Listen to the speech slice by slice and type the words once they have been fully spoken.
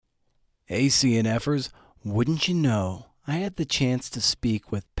Hey CNFers, wouldn't you know, I had the chance to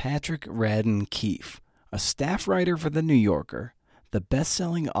speak with Patrick Radden Keefe, a staff writer for The New Yorker, the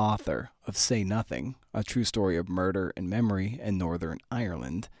best-selling author of Say Nothing, a true story of murder and memory in Northern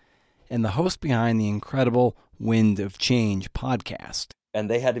Ireland, and the host behind the incredible Wind of Change podcast. And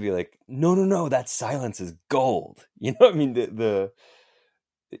they had to be like, no, that silence is gold. You know what I mean? The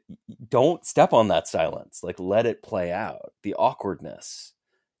don't step on that silence. Like, let it play out. The awkwardness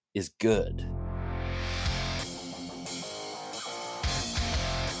is good.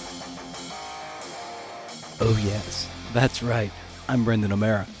 Oh yes, that's right. I'm Brendan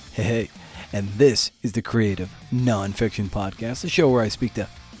O'Mara. Hey, and this is the Creative Nonfiction Podcast, a show where I speak to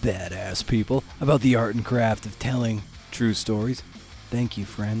badass people about the art and craft of telling true stories. Thank you,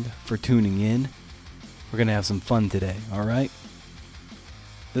 friend, for tuning in. We're going to have some fun today, all right?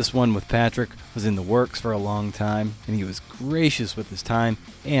 This one with Patrick was in the works for a long time, and he was gracious with his time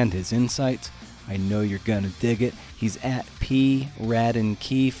and his insights. I know you're going to dig it. He's at P. Radden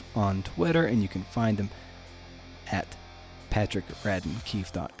Keefe on Twitter, and you can find him at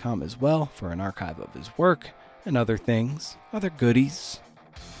patrickraddenkeefe.com as well for an archive of his work and other things, other goodies.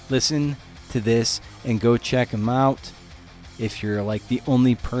 Listen to this and go check him out if you're like the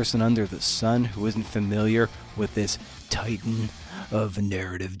only person under the sun who isn't familiar with this titan of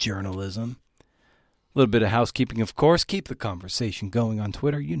narrative journalism. A little bit of housekeeping, of course. Keep the conversation going on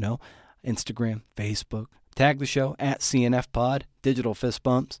Twitter, you know, Instagram, Facebook. Tag the show at CNFpod, digital fist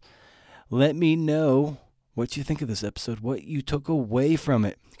bumps. Let me know what you think of this episode, what you took away from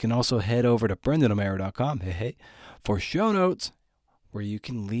it. You can also head over to brendanomeara.com for show notes, where you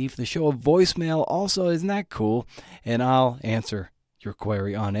can leave the show a voicemail. Also, isn't that cool? And I'll answer your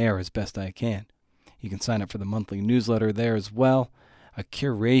query on air as best I can. You can sign up for the monthly newsletter there as well. A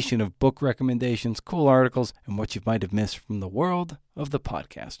curation of book recommendations, cool articles, and what you might have missed from the world of the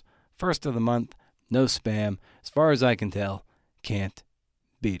podcast. First of the month, no spam. As far as I can tell, can't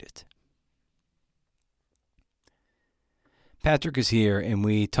beat it. Patrick is here, and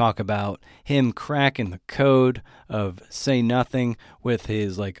we talk about him cracking the code of Say Nothing with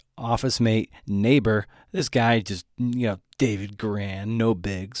his office mate neighbor. This guy just, David Gran, no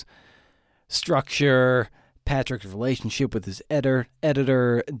bigs. Structure, Patrick's relationship with his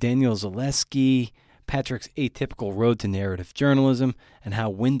editor Daniel Zaleski, Patrick's atypical road to narrative journalism, and how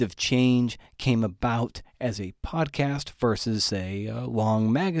Wind of Change came about as a podcast versus, say, a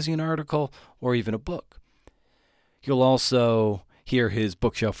long magazine article or even a book. You'll also hear his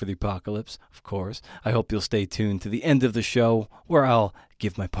bookshelf for the apocalypse, of course. I hope you'll stay tuned to the end of the show, where I'll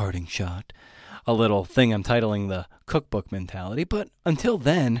give my parting shot, a little thing I'm titling the cookbook mentality. But until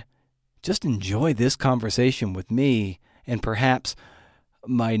then, just enjoy this conversation with me and perhaps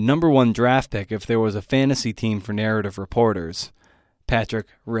my number one draft pick if there was a fantasy team for narrative reporters, Patrick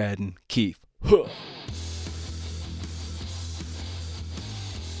Radden Keefe. Huh.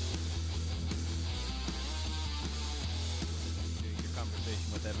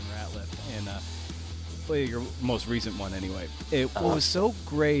 Your most recent one anyway. What was so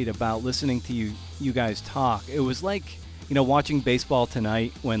great about listening to you guys talk, it was like, watching Baseball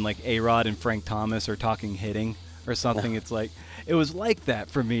Tonight when A-Rod and Frank Thomas are talking hitting or something. It's like, it was like that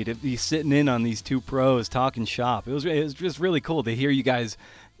for me to be sitting in on these two pros talking shop. It was just really cool to hear you guys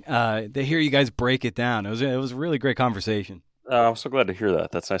break it down. It was a really great conversation. I'm so glad to hear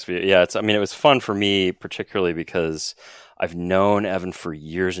that. That's nice for you. Yeah, it was fun for me, particularly because I've known Evan for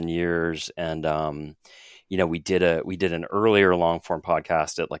years and years, and we did an earlier long form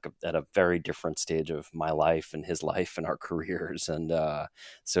podcast at a very different stage of my life and his life and our careers, and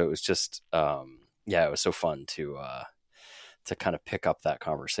so it was just it was so fun to kind of pick up that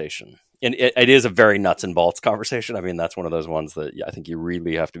conversation. And it is a very nuts and bolts conversation. I mean, that's one of those ones that I think you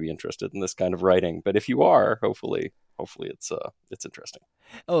really have to be interested in this kind of writing. But if you are, hopefully it's interesting.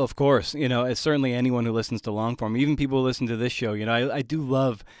 Oh, of course. It's certainly anyone who listens to long form, even people who listen to this show. I do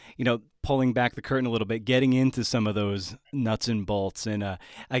love, pulling back the curtain a little bit, getting into some of those nuts and bolts. And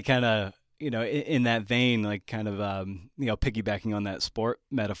I kind of, in that vein, piggybacking on that sport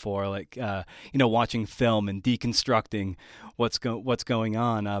metaphor, watching film and deconstructing what's going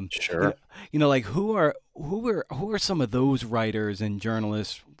on. Sure. Who are some of those writers and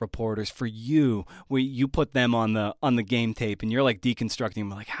journalists, reporters for you, where you put them on the game tape and you're deconstructing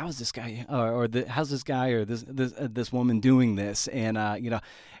them, how's this guy how's this guy or this woman doing this, and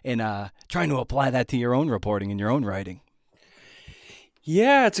trying to apply that to your own reporting and your own writing.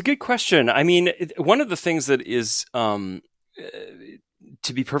 Yeah, it's a good question. I mean, one of the things that is, to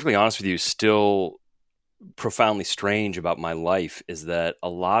be perfectly honest with you, still profoundly strange about my life is that a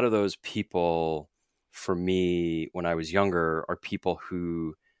lot of those people, for me, when I was younger, are people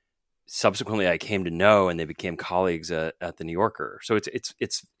who subsequently I came to know, and they became colleagues at the New Yorker. So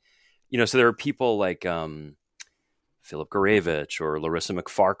it's so there are people like Philip Gurevich or Larissa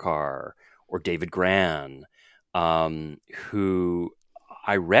McFarcar or David Gran, who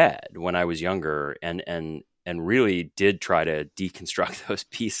I read when I was younger, and really did try to deconstruct those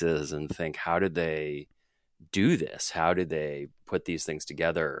pieces and think, how did they do this? How did they put these things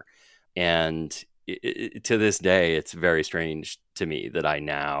together? And to this day, it's very strange to me that I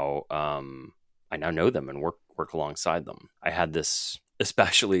now know them and work alongside them. I had this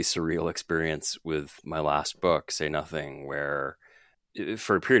especially surreal experience with my last book, Say Nothing, where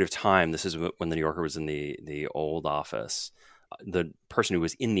for a period of time, this is when the New Yorker was in the old office. The person who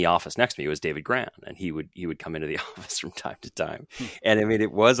was in the office next to me was David Gran, and he would come into the office from time to time. And I mean,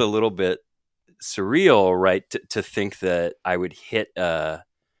 it was a little bit surreal, right, to think that I would hit a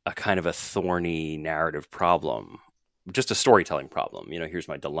kind of a thorny narrative problem, just a storytelling problem. Here's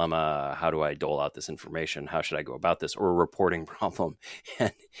my dilemma. How do I dole out this information? How should I go about this? Or a reporting problem.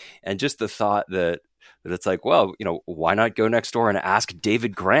 And just the thought that it's like, well, why not go next door and ask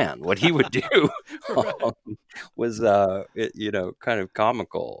David Gran what he would do? Was kind of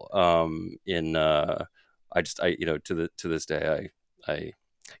comical. To this day, I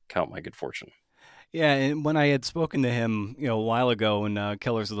count my good fortune. Yeah, and when I had spoken to him, a while ago when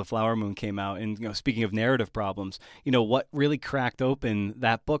Killers of the Flower Moon came out, and speaking of narrative problems, what really cracked open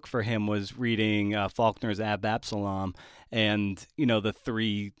that book for him was reading Faulkner's Ab Absalom, and the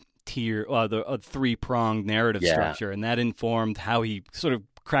three-pronged narrative structure, and that informed how he sort of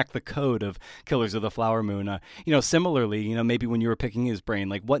cracked the code of Killers of the Flower Moon. Similarly, maybe when you were picking his brain,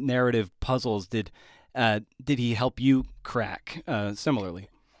 like what narrative puzzles did he help you crack? Similarly.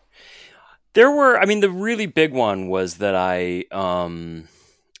 There were, the really big one was that I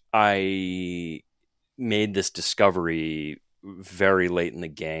made this discovery very late in the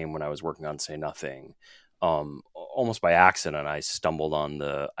game when I was working on Say Nothing. Almost by accident, I stumbled on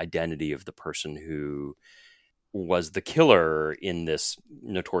the identity of the person who was the killer in this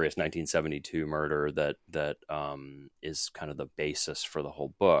notorious 1972 murder that is kind of the basis for the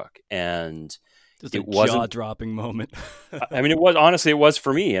whole book. And it was a jaw-dropping moment. It was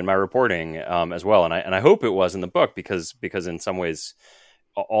for me in my reporting as well, and I hope it was in the book because in some ways,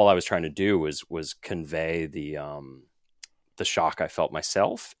 all I was trying to do was convey the shock I felt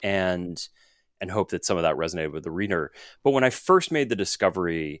myself, and hope that some of that resonated with the reader. But when I first made the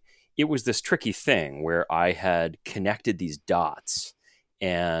discovery, it was this tricky thing where I had connected these dots,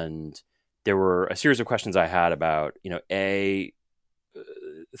 and there were a series of questions I had about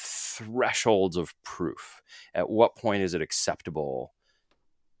thresholds of proof. At what point is it acceptable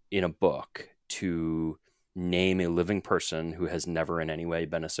in a book to name a living person who has never in any way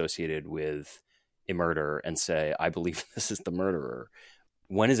been associated with a murder and say, I believe this is the murderer?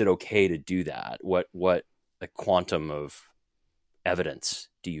 When is it okay to do that? What a quantum of evidence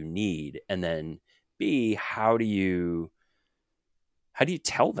do you need? And then B, how do you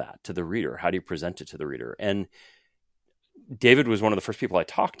tell that to the reader? How do you present it to the reader? And David was one of the first people I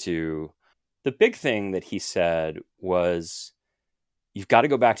talked to. The big thing that he said was, you've got to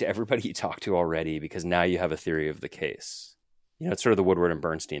go back to everybody you talked to already, because now you have a theory of the case. It's sort of the Woodward and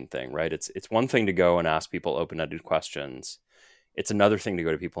Bernstein thing, right? It's one thing to go and ask people open-ended questions. It's another thing to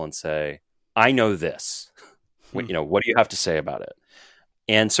go to people and say, I know this. What do you have to say about it?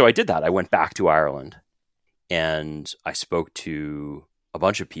 And so I did that. I went back to Ireland and I spoke to a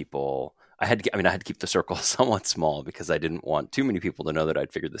bunch of people. I had to keep the circle somewhat small because I didn't want too many people to know that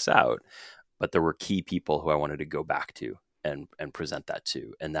I'd figured this out. But there were key people who I wanted to go back to and present that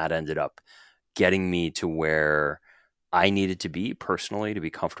to. And that ended up getting me to where I needed to be personally to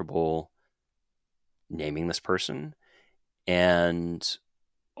be comfortable naming this person. And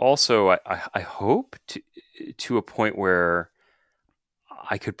also, I hope to a point where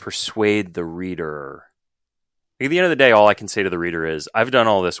I could persuade the reader. At the end of the day, all I can say to the reader is, I've done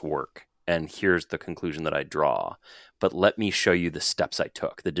all this work, and here's the conclusion that I draw. But let me show you the steps I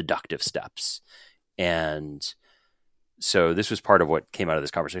took, the deductive steps. And so this was part of what came out of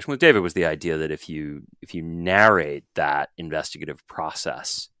this conversation with David, was the idea that if you narrate that investigative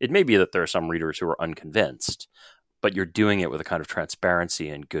process, it may be that there are some readers who are unconvinced, but you're doing it with a kind of transparency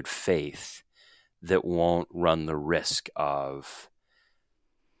and good faith that won't run the risk of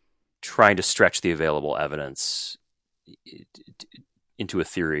trying to stretch the available evidence into a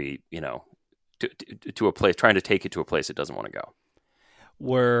theory, to a place, trying to take it to a place it doesn't want to go.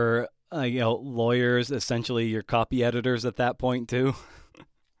 Were lawyers essentially your copy editors at that point too?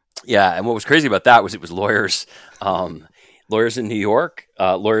 Yeah, and what was crazy about that was it was lawyers lawyers in New York,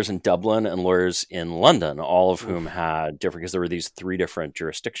 lawyers in Dublin, and lawyers in London, all of whom had different, because there were these 3 different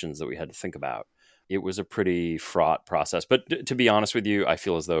jurisdictions that we had to think about. It was a pretty fraught process. But to be honest with you, I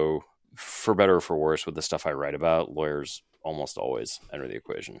feel as though, for better or for worse, with the stuff I write about, lawyers almost always enter the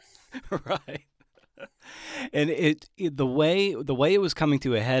equation. Right. And the way it was coming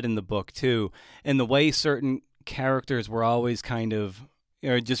to a head in the book too, and the way certain characters were always kind of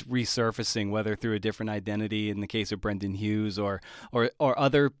just resurfacing, whether through a different identity in the case of Brendan Hughes or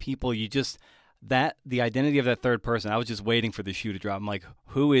other people, the identity of that third person, I was just waiting for the shoe to drop. I'm like,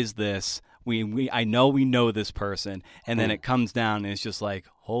 who is this? I know this person, and then it comes down and it's just like,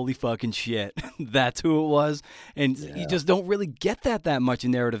 holy fucking shit, that's who it was. And you just don't really get that much in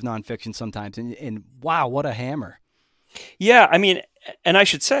narrative nonfiction sometimes. And wow, what a hammer. Yeah, I mean, and I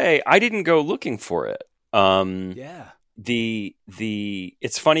should say, I didn't go looking for it.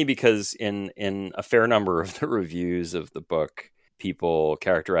 It's funny because in a fair number of the reviews of the book, people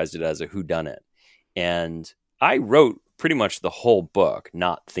characterized it as a whodunit, and I wrote pretty much the whole book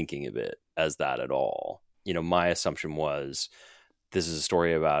not thinking of it as that at all. My assumption was, this is a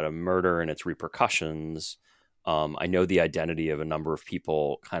story about a murder and its repercussions. I know the identity of a number of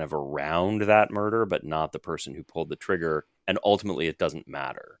people kind of around that murder, but not the person who pulled the trigger. And ultimately, it doesn't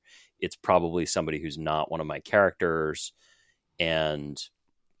matter. It's probably somebody who's not one of my characters. And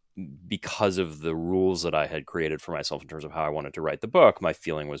because of the rules that I had created for myself in terms of how I wanted to write the book, my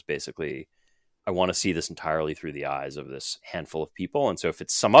feeling was basically, I want to see this entirely through the eyes of this handful of people. And so if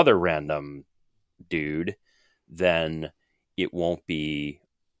it's some other random dude, then it won't be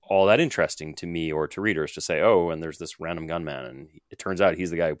all that interesting to me or to readers to say, oh, and there's this random gunman, and it turns out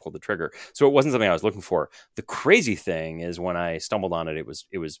he's the guy who pulled the trigger. So it wasn't something I was looking for. The crazy thing is, when I stumbled on it, it was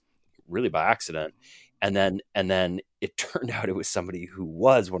really by accident. And then it turned out it was somebody who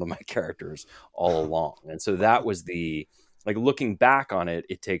was one of my characters all along. And so that was looking back on it,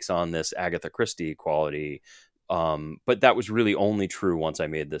 it takes on this Agatha Christie quality. But that was really only true once I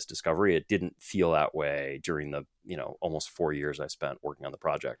made this discovery. It didn't feel that way during the, almost 4 years I spent working on the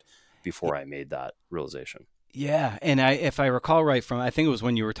project before I made that realization. Yeah, and if I recall right from, I think it was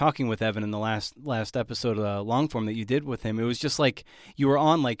when you were talking with Evan in the last episode of long form that you did with him, it was just like you were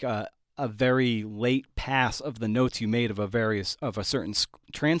on like a very late pass of the notes you made of a certain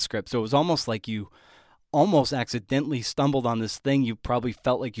transcript. So it was almost like you almost accidentally stumbled on this thing you probably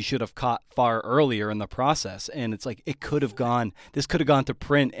felt like you should have caught far earlier in the process. And it's like, this could have gone to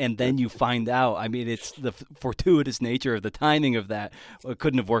print, and then you find out. I mean, it's the fortuitous nature of the timing of that. It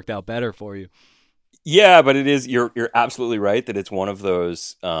couldn't have worked out better for you. Yeah, but it is, you're absolutely right that it's one of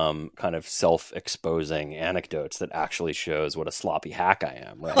those kind of self-exposing anecdotes that actually shows what a sloppy hack I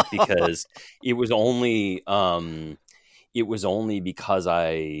am, right? Because it was only because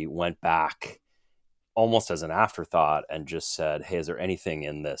I went back almost as an afterthought and just said, hey, is there anything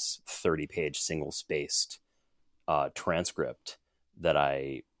in this 30-page single-spaced transcript that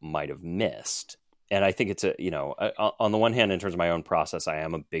I might have missed? And I think it's on the one hand, in terms of my own process, I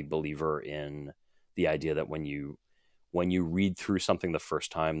am a big believer in the idea that when you read through something the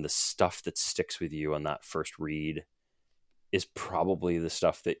first time, the stuff that sticks with you on that first read is probably the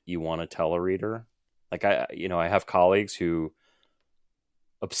stuff that you want to tell a reader. Like I have colleagues who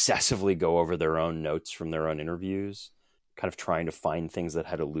obsessively go over their own notes from their own interviews, kind of trying to find things that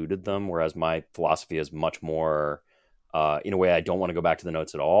had eluded them. Whereas my philosophy is much more, in a way, I don't want to go back to the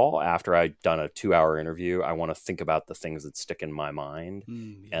notes at all. After I've done a 2-hour interview, I want to think about the things that stick in my mind.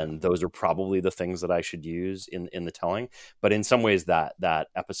 And those are probably the things that I should use in the telling. But in some ways that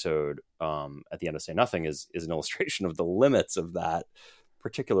episode at the end of Say Nothing is an illustration of the limits of that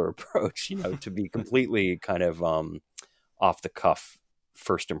particular approach, to be completely kind of off the cuff.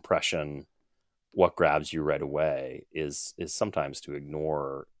 First impression, what grabs you right away is sometimes to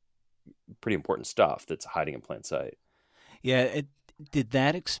ignore pretty important stuff that's hiding in plain sight. Yeah. Did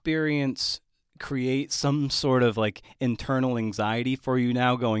that experience create some sort of like internal anxiety for you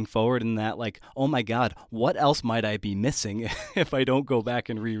now going forward, in that like, oh my God, what else might I be missing if I don't go back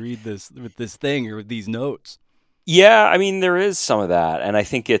and reread this with this thing or with these notes? Yeah, I mean, there is some of that. And I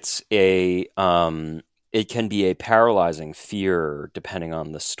think it's it can be a paralyzing fear depending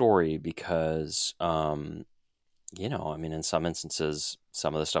on the story, because, in some instances,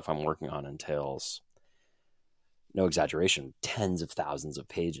 some of the stuff I'm working on entails, no exaggeration, tens of thousands of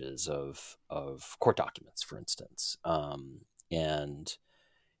pages of court documents, for instance. And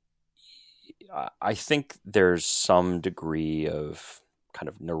I think there's some degree of kind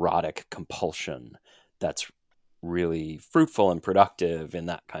of neurotic compulsion that's really fruitful and productive in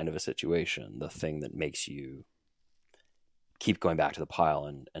that kind of a situation. The thing that makes you keep going back to the pile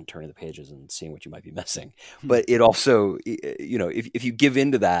and turning the pages and seeing what you might be missing. But it also, if you give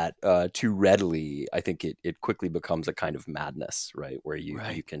into that too readily, I think it quickly becomes a kind of madness, right? Where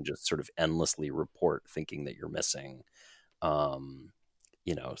you can just sort of endlessly report thinking that you're missing, some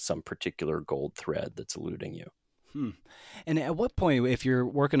particular gold thread that's eluding you. And at what point, if you're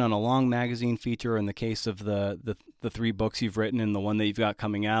working on a long magazine feature, in the case of the 3 books you've written and the one that you've got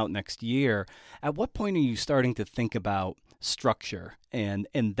coming out next year, at what point are you starting to think about structure and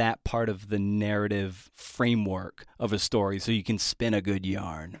that part of the narrative framework of a story so you can spin a good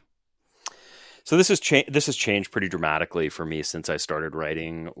yarn? So this has changed pretty dramatically for me since I started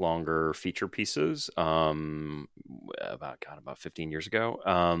writing longer feature pieces about 15 years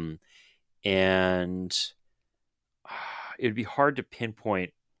ago. And it'd be hard to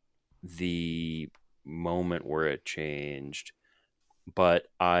pinpoint the moment where it changed, but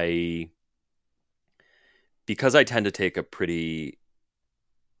because I tend to take a pretty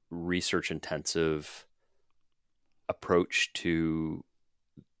research intensive approach to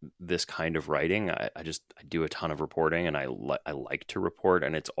this kind of writing, I do a ton of reporting, and I like to report,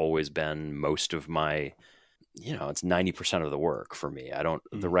 and it's always been most of my, it's 90% of the work for me.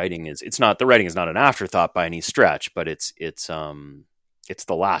 The writing is not an afterthought by any stretch, but it's the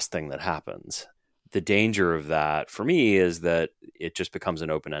last thing that happens. The danger of that for me is that it just becomes an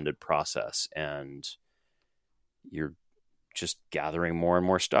open-ended process, and you're just gathering more and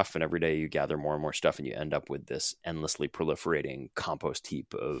more stuff, and every day you gather more and more stuff, and you end up with this endlessly proliferating compost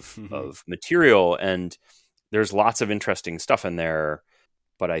heap of material. And there's lots of interesting stuff in there,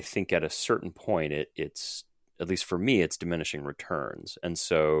 but I think at a certain point it's, at least for me, it's diminishing returns. And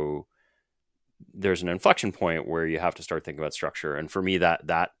so there's an inflection point where you have to start thinking about structure. And for me,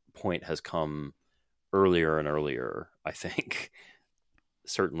 that point has come earlier and earlier, I think,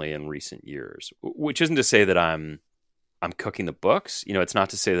 certainly in recent years, which isn't to say that I'm cooking the books. It's not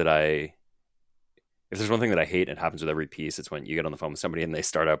to say that if there's one thing that I hate, and it happens with every piece, it's when you get on the phone with somebody and they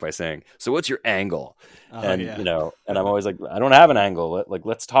start out by saying, "So what's your angle?" And I'm always like, "I don't have an angle.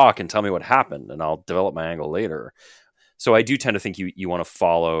 Let's talk and tell me what happened, and I'll develop my angle later." So I do tend to think you want to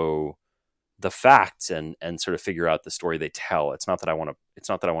follow the facts and sort of figure out the story they tell. It's not that I want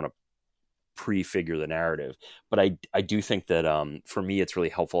to prefigure the narrative, but I do think that for me, it's really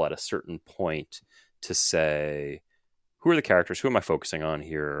helpful at a certain point to say, who are the characters? Who am I focusing on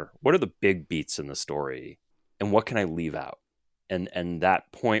here? What are the big beats in the story? And what can I leave out? And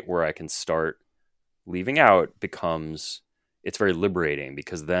that point where I can start leaving out it's very liberating,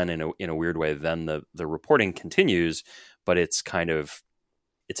 because then in a weird way, then the reporting continues, but it's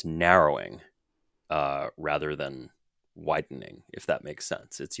narrowing rather than widening, if that makes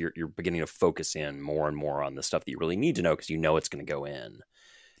sense. It's you're beginning to focus in more and more on the stuff that you really need to know, because it's going to go in.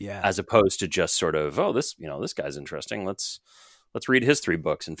 Yeah. As opposed to just sort of, this guy's interesting. Let's read his 3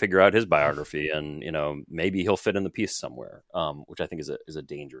 books and figure out his biography, and maybe he'll fit in the piece somewhere. Which I think is a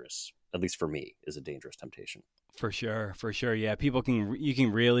dangerous, at least for me, is a dangerous temptation. For sure. Yeah,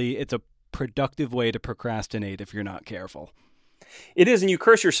 it's a productive way to procrastinate if you're not careful. It is, and you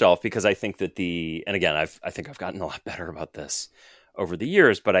curse yourself, because I think that and again, I think I've gotten a lot better about this over the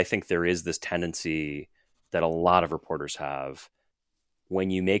years, but I think there is this tendency that a lot of reporters have. When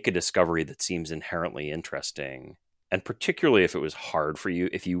you make a discovery that seems inherently interesting, and particularly if it was hard for you,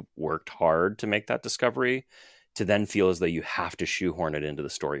 if you worked hard to make that discovery, to then feel as though you have to shoehorn it into the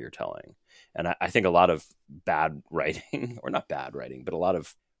story you're telling. And I think a lot of bad writing, or not bad writing, but a lot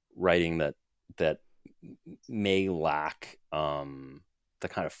of writing that may lack the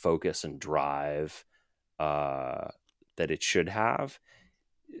kind of focus and drive that it should have.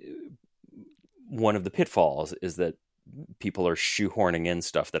 One of the pitfalls is that people are shoehorning in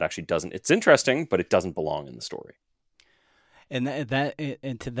stuff that actually it's interesting, but it doesn't belong in the story. And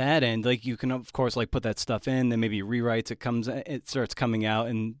and to that end, like, you can of course put that stuff in, then maybe rewrites, it starts coming out,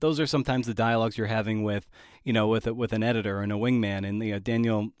 and those are sometimes the dialogues you're having with with an editor and a wingman. And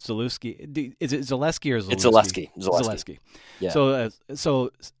Daniel Zalewski, is it Zalewski or Zalewski? It's Zalewski. Zalewski. Yeah.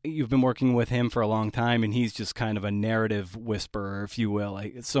 So you've been working with him for a long time, and he's just kind of a narrative whisperer, if you will.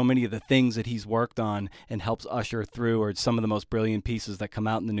 Like, so many of the things that he's worked on and helps usher through are some of the most brilliant pieces that come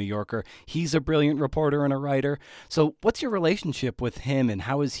out in the New Yorker. He's a brilliant reporter and a writer. So what's your relationship with him, and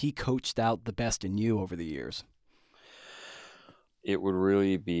how has he coached out the best in you over the years? It would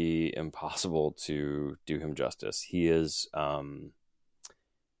really be impossible to do him justice. He is, I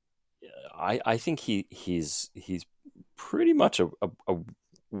think he's pretty much a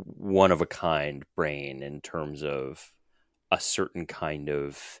one of a kind brain in terms of a certain kind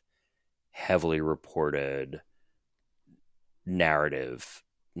of heavily reported narrative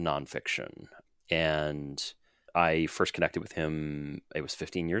nonfiction. And I first connected with him, it was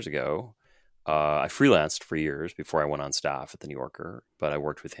 15 years ago. I freelanced for years before I went on staff at the New Yorker, but I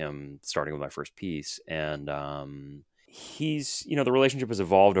worked with him starting with my first piece. And he's, the relationship has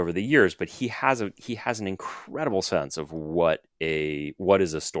evolved over the years, but he has an incredible sense of what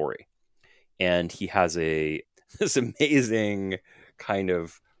is a story. And he has this amazing kind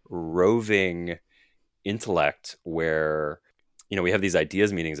of roving intellect where, we have these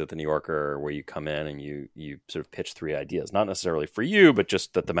ideas meetings at the New Yorker where you come in and you sort of pitch 3 ideas, not necessarily for you, but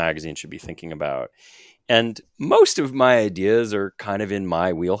just that the magazine should be thinking about. And most of my ideas are kind of in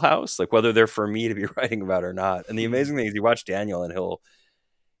my wheelhouse, like whether they're for me to be writing about or not. And the amazing thing is you watch Daniel and he'll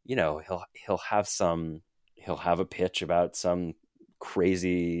have a pitch about some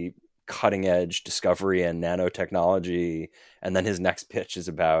crazy cutting edge discovery and nanotechnology. And then his next pitch is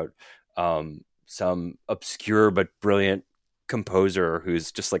about some obscure but brilliant composer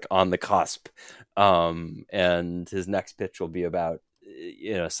who's just like on the cusp. And his next pitch will be about,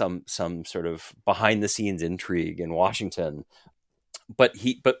 some sort of behind the scenes intrigue in Washington. But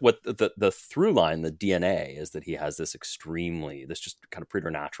what the through line, the DNA, is that he has this just kind of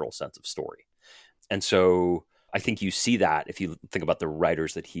preternatural sense of story. And so I think you see that if you think about the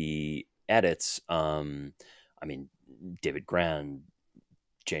writers that he edits. David Grand,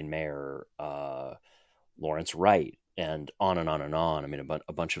 Jane Mayer, Lawrence Wright, and on and on and on.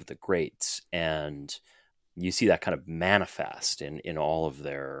 A bunch of the greats. And you see that kind of manifest in all of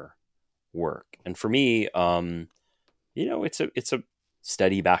their work. And for me, it's a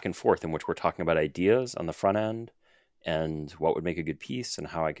steady back and forth in which we're talking about ideas on the front end and what would make a good piece and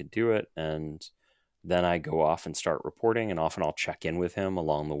how I could do it. And then I go off and start reporting, and often I'll check in with him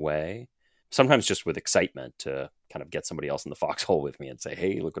along the way, sometimes just with excitement to kind of get somebody else in the foxhole with me and say,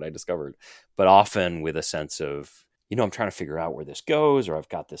 hey, look what I discovered. But often with a sense of, I'm trying to figure out where this goes, or I've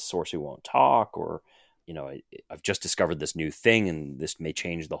got this source who won't talk, or, I've just discovered this new thing and this may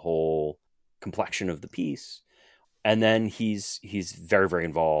change the whole complexion of the piece. And then he's very, very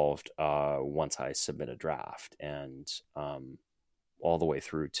involved once I submit a draft, and all the way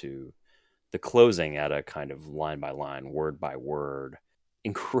through to the closing at a kind of line by line, word by word,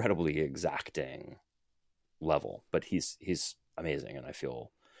 incredibly exacting level. But he's amazing, and I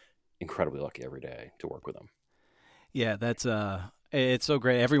feel incredibly lucky every day to work with him. Yeah, that's it's so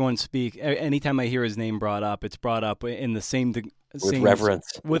great. Everyone anytime I hear his name brought up, it's brought up in the same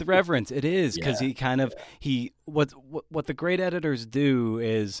reverence. With reverence, it is, because he kind of what the great editors do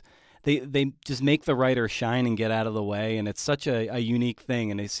is they just make the writer shine and get out of the way, and it's such a unique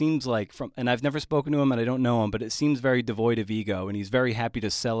thing. And it seems like and I've never spoken to him and I don't know him, but it seems very devoid of ego, and he's very happy to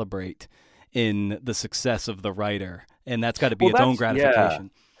celebrate in the success of the writer, and that's got to be its own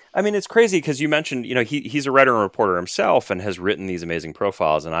gratification. Yeah. It's crazy because you mentioned, he's a writer and reporter himself and has written these amazing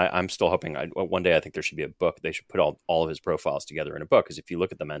profiles. And I'm still hoping one day I think there should be a book. They should put all of his profiles together in a book, because if you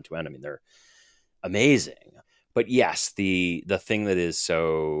look at them end to end, they're amazing. But yes, the thing that is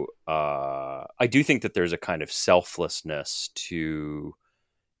so, I do think that there's a kind of selflessness to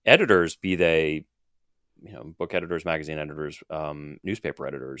editors, be they, book editors, magazine editors, newspaper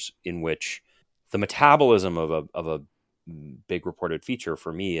editors, in which the metabolism of a big reported feature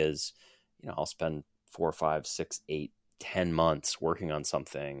for me is, I'll spend 4, 5, 6, 8, 10 months working on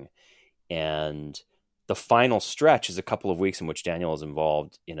something, and the final stretch is a couple of weeks in which Daniel is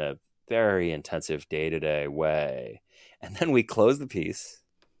involved in a very intensive day-to-day way, and then we close the piece,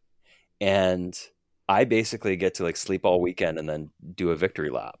 and I basically get to sleep all weekend and then do a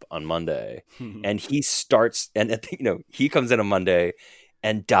victory lap on Monday. And he starts, and he comes in on Monday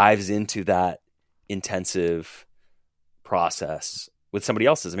and dives into that intensive process with somebody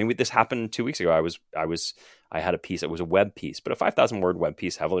else's. This happened 2 weeks ago. I had a piece. It was a web piece, but a 5,000 word web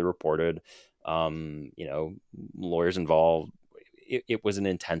piece, heavily reported. Lawyers involved. It was an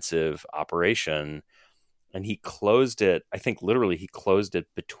intensive operation, and he closed it. I think literally he closed it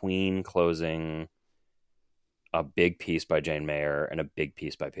between closing a big piece by Jane Mayer and a big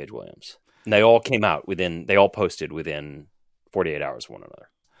piece by Paige Williams, and they all came out they all posted within 48 hours of one another.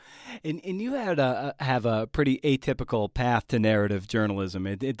 And you have a pretty atypical path to narrative journalism.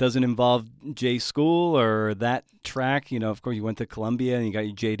 It doesn't involve J School or that track. Of course, you went to Columbia and you got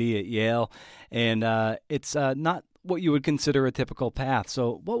your JD at Yale, and it's not what you would consider a typical path.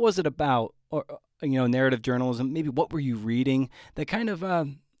 So what was it about, narrative journalism? Maybe what were you reading that kind of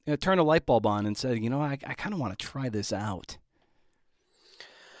turned a light bulb on and said, I kind of want to try this out?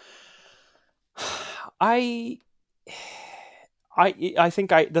 I think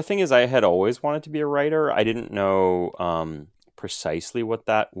the thing is, I had always wanted to be a writer. I didn't know precisely what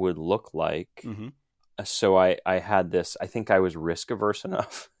that would look like. Mm-hmm. So I had this, I think I was risk averse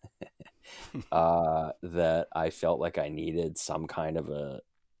enough that I felt like I needed some kind of a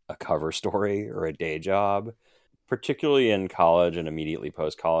cover story or a day job, particularly in college and immediately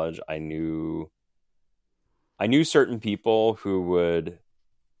post college. I knew certain people who would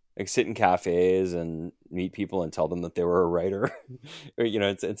like sit in cafes and meet people and tell them that they were a writer, or,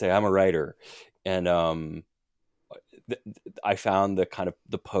 and say I'm a writer, and I found the kind of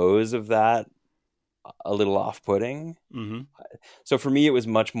the pose of that a little off-putting. Mm-hmm. So for me, it was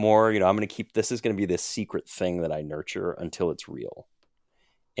much more, I'm going to keep this is going to be this secret thing that I nurture until it's real.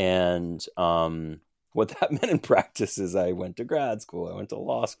 And what that meant in practice is I went to grad school, I went to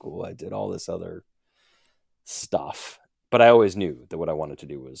law school, I did all this other stuff, but I always knew that what I wanted to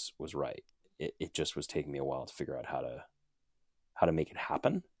do was right. It just was taking me a while to figure out how to make it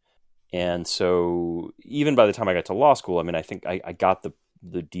happen. And so even by the time I got to law school, I mean, I think I got the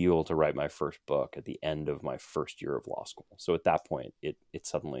deal to write my first book at the end of my first year of law school. So at that point, it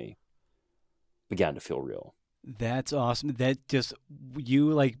suddenly began to feel real. That's awesome. That just,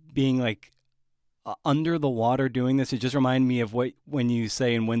 you like being like under the water doing this. It just reminded me of when you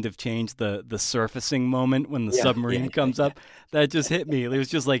say in Wind of Change, the surfacing moment when the submarine comes up. That just hit me. It was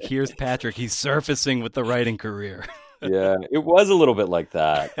just like, here's Patrick. He's surfacing with the writing career. Yeah, it was a little bit like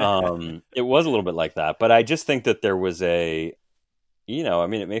that. It was a little bit like that. But I just think that there was I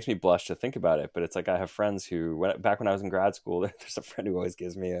mean, it makes me blush to think about it. But it's like I have friends who, back when I was in grad school, there's a friend who always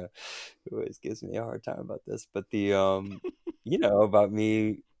gives me a hard time about this. But about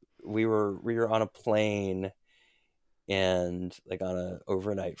me, we were on a plane and like on an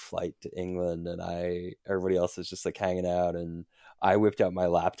overnight flight to England, and everybody else is just like hanging out, and I whipped out my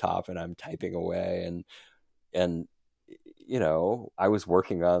laptop and I'm typing away, and I was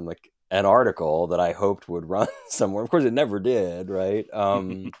working on like an article that I hoped would run somewhere. Of course, it never did, right?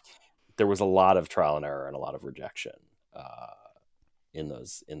 There was a lot of trial and error and a lot of rejection in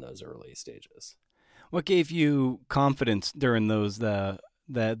those early stages. What gave you confidence during those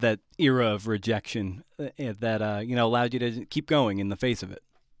that era of rejection that allowed you to keep going in the face of it?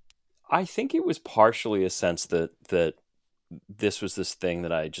 I think it was partially a sense that this was this thing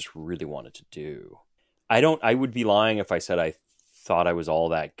that I just really wanted to do. I would be lying if I said I thought I was all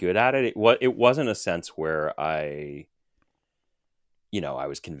that good at it. It wasn't a sense where I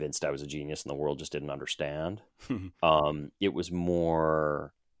was convinced I was a genius and the world just didn't understand. It was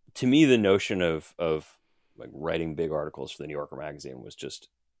more, to me, the notion of like writing big articles for the New Yorker magazine was just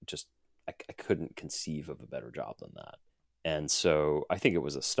I couldn't conceive of a better job than that. And so I think it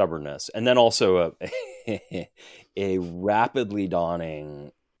was a stubbornness, and then also a rapidly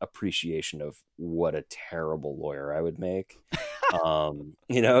dawning appreciation of what a terrible lawyer I would make. So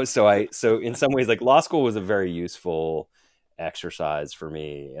in some ways, like law school was a very useful exercise for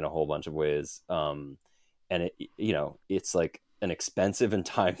me in a whole bunch of ways. And it's like an expensive and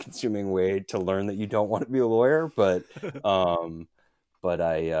time consuming way to learn that you don't want to be a lawyer. But I,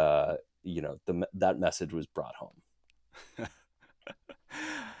 that message was brought home.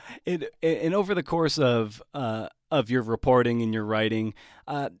 And over the course of your reporting and your writing,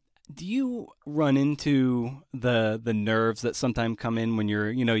 do you run into the nerves that sometimes come in when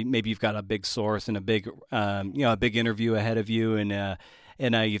you're, maybe you've got a big source and a big interview ahead of you, and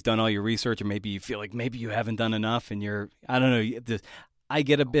you've done all your research, or maybe you feel like maybe you haven't done enough, and I don't know. I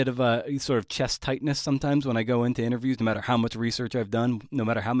get a bit of a sort of chest tightness sometimes when I go into interviews, no matter how much research I've done, no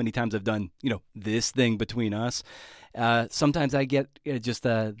matter how many times I've done, this thing between us. Sometimes I get just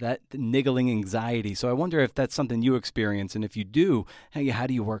that niggling anxiety. So I wonder if that's something you experience, and if you do, how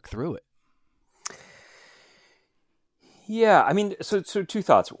do you work through it? Yeah, I mean, so two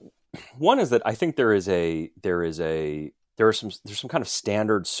thoughts. One is that I think there's some kind of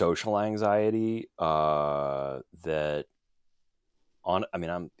standard social anxiety that I'm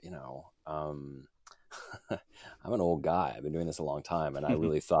I'm an old guy. I've been doing this a long time, and I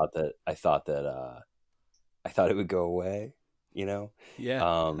really thought that it would go away,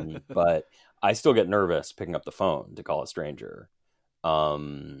 Yeah. But I still get nervous picking up the phone to call a stranger. Yeah,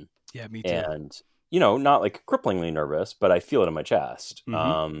 me too. And, not like cripplingly nervous, but I feel it in my chest.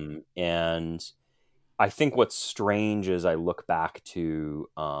 Mm-hmm. And I think what's strange is I look back to,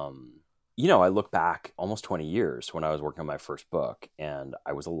 I look back almost 20 years when I was working on my first book, and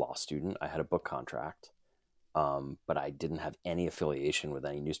I was a law student. I had a book contract. But I didn't have any affiliation with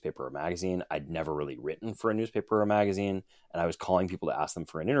any newspaper or magazine. I'd never really written for a newspaper or a magazine, and I was calling people to ask them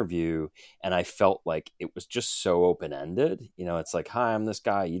for an interview, and I felt like it was just so open-ended. It's like, hi, I'm this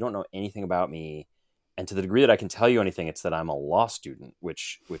guy. You don't know anything about me. And to the degree that I can tell you anything, it's that I'm a law student,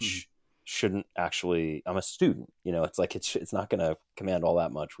 which shouldn't actually, I'm a student. It's like, it's not going to command all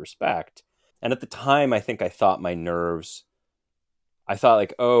that much respect. And at the time, I think I thought my nerves, I thought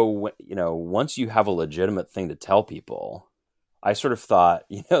like, oh, once you have a legitimate thing to tell people, I sort of thought,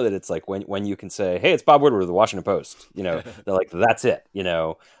 that it's like when you can say, hey, it's Bob Woodward of the Washington Post, they're like, that's it,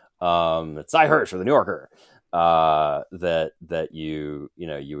 it's Cy Hirsch or the New Yorker, that you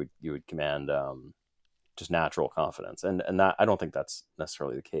would command just natural confidence. And that, I don't think that's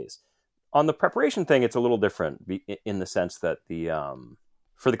necessarily the case. On the preparation thing, it's a little different in the sense that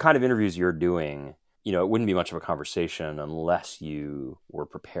for the kind of interviews you're doing, it wouldn't be much of a conversation unless you were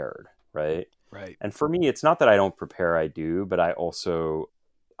prepared, right? Right. And for me, it's not that I don't prepare, I do, but I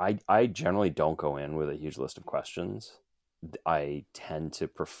generally don't go in with a huge list of questions. I tend to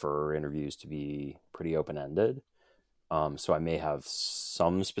prefer interviews to be pretty open-ended. So I may have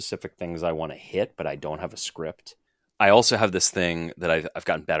some specific things I want to hit, but I don't have a script. I also have this thing that I've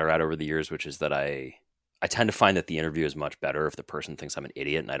gotten better at over the years, which is that I tend to find that the interview is much better if the person thinks I'm an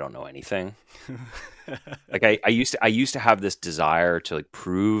idiot and I don't know anything. Like I used to have this desire to like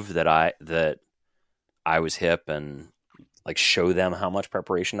prove that I was hip and like show them how much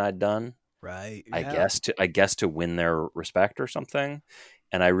preparation I'd done. Right. Yeah. I guess to win their respect or something.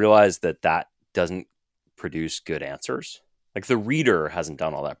 And I realized that doesn't produce good answers. Like the reader hasn't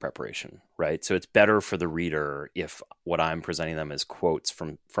done all that preparation, right? So it's better for the reader if what I'm presenting them is quotes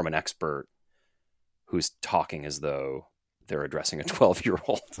from an expert who's talking as though they're addressing a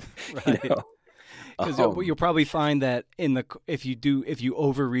 12-year-old. Right. Because you'll probably find that if you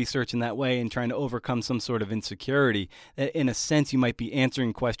over research in that way and trying to overcome some sort of insecurity, that in a sense you might be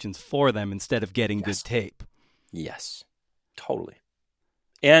answering questions for them instead of getting good tape. Yes, totally.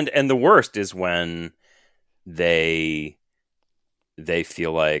 And the worst is when they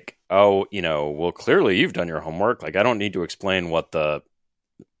feel like, oh, well, clearly you've done your homework. Like I don't need to explain what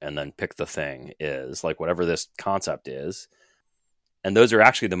and then pick the thing is, like whatever this concept is. And those are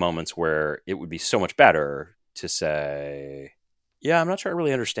actually the moments where it would be so much better to say, yeah, I'm not sure I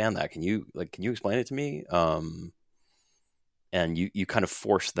really understand that. Can you explain it to me? And you kind of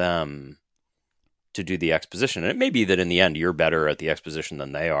force them to do the exposition. And it may be that in the end, you're better at the exposition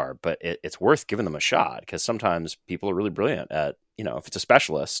than they are, but it's worth giving them a shot because sometimes people are really brilliant at, if it's a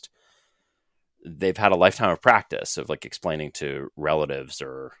specialist, they've had a lifetime of practice of like explaining to relatives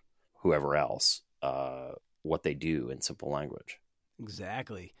or whoever else what they do in simple language.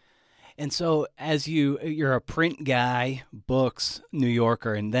 Exactly. And so as you're a print guy, books, New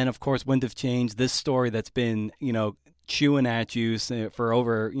Yorker, and then of course Wind of Change, this story that's been, chewing at you for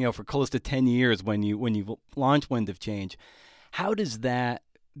over, for close to 10 years when you launched Wind of Change. How does that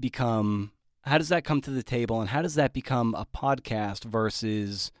come to the table, and how does that become a podcast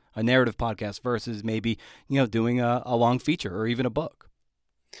versus a narrative podcast versus maybe, doing a long feature or even a book?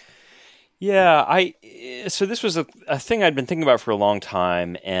 Yeah, so this was a thing I'd been thinking about for a long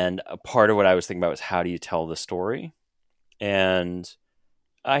time, and a part of what I was thinking about was how do you tell the story? And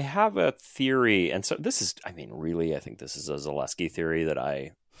I have a theory, and so this is, I think this is a Zaleski theory that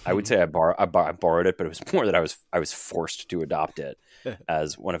I would say I borrowed it, but it was more that I was forced to adopt it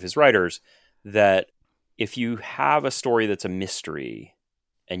as one of his writers, that if you have a story that's a mystery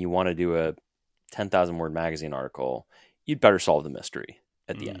and you want to do a 10,000 word magazine article, you'd better solve the mystery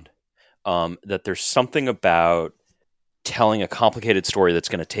at the end. That there's something about telling a complicated story that's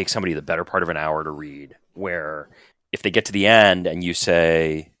going to take somebody the better part of an hour to read, where if they get to the end and you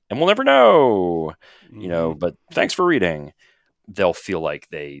say, and we'll never know, but thanks for reading, they'll feel like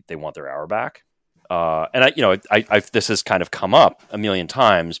they want their hour back. And this has kind of come up a million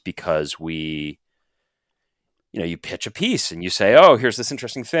times because you pitch a piece and you say, oh, here's this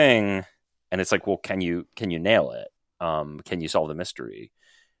interesting thing. And it's like, well, can you nail it? Can you solve the mystery?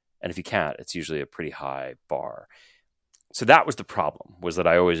 And if you can't, it's usually a pretty high bar. So that was the problem, was that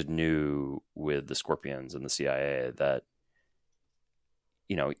I always knew with the Scorpions and the CIA that,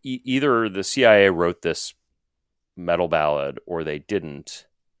 either the CIA wrote this metal ballad or they didn't.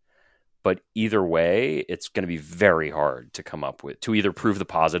 But either way, it's going to be very hard to come up with, to either prove the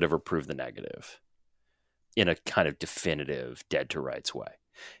positive or prove the negative in a kind of definitive dead to rights way.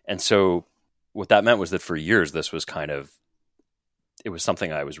 And so what that meant was that for years, this was it was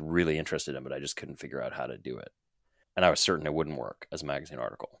something I was really interested in, but I just couldn't figure out how to do it. And I was certain it wouldn't work as a magazine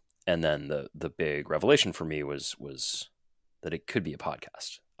article. And then the big revelation for me was that it could be a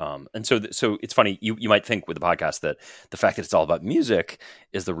podcast. And so it's funny, you might think with the podcast that the fact that it's all about music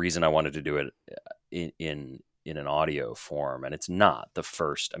is the reason I wanted to do it in an audio form. And it's not the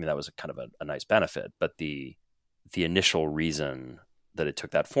first. That was kind of a nice benefit, but the initial reason that it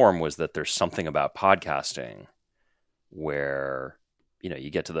took that form was that there's something about podcasting where,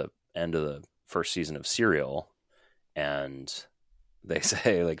 you get to the end of the first season of Serial and they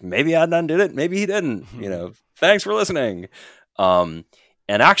say like, maybe Adnan did it, maybe he didn't, thanks for listening. Um,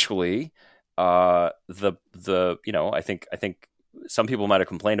 and actually, I think some people might have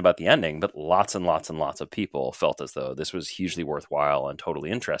complained about the ending, but lots and lots and lots of people felt as though this was hugely worthwhile and totally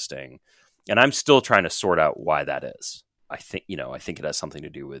interesting. And I'm still trying to sort out why that is. I think it has something to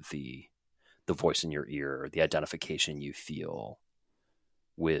do with the voice in your ear, the identification you feel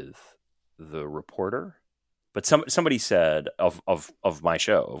with the reporter. But somebody said of my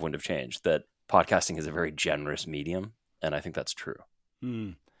show, of Wind of Change, that podcasting is a very generous medium, and I think that's true.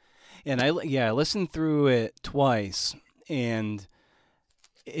 Hmm. And I listened through it twice, and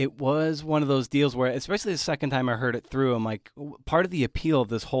it was one of those deals where, especially the second time I heard it through, I'm like, part of the appeal of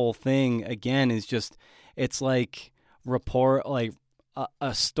this whole thing again is just it's like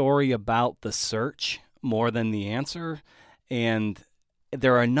a story about the search more than the answer, and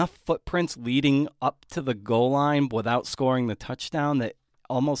there are enough footprints leading up to the goal line without scoring the touchdown that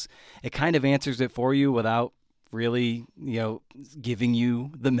almost it kind of answers it for you without really, giving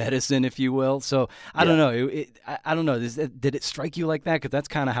you the medicine, if you will. So I don't know. I don't know. Did it strike you like that? Because that's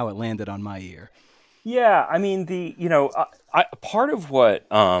kind of how it landed on my ear. Yeah, I mean part of what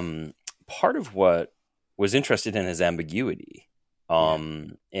was interested in his ambiguity.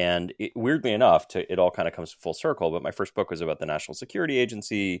 And weirdly enough, it all kind of comes full circle. But my first book was about the National Security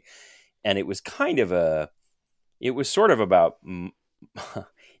Agency, and it was sort of about.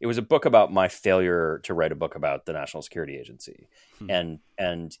 It was a book about my failure to write a book about the National Security Agency. And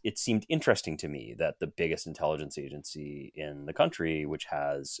it seemed interesting to me that the biggest intelligence agency in the country, which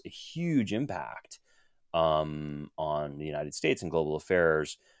has a huge impact on the United States and global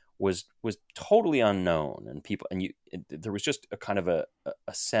affairs, was totally unknown. And there was just a kind of a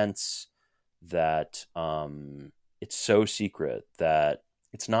sense that it's so secret that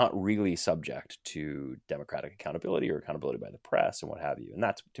it's not really subject to democratic accountability or accountability by the press and what have you. And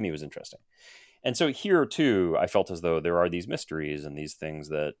that, to me, was interesting. And so here, too, I felt as though there are these mysteries and these things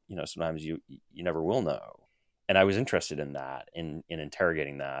that, sometimes you never will know. And I was interested in that, in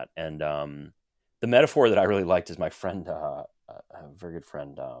interrogating that. And the metaphor that I really liked is my friend, a very good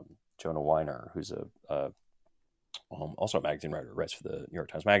friend, Jonah Weiner, who's also a magazine writer, writes for the New York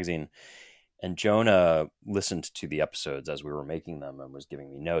Times Magazine. And Jonah listened to the episodes as we were making them and was giving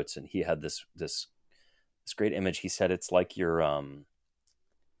me notes. And he had this great image. He said, it's like you're,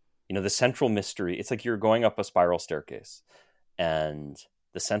 the central mystery. It's like you're going up a spiral staircase, and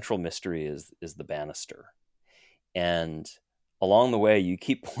the central mystery is the banister. And along the way, you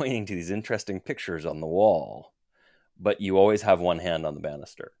keep pointing to these interesting pictures on the wall, but you always have one hand on the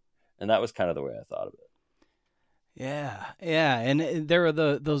banister. And that was kind of the way I thought of it. Yeah, and there are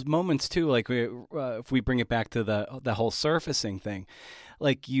those moments too. Like if we bring it back to the whole surfacing thing,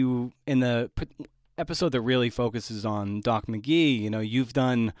 like you in the episode that really focuses on Doc McGee. You've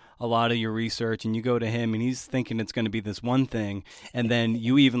done a lot of your research, and you go to him, and he's thinking it's going to be this one thing, and then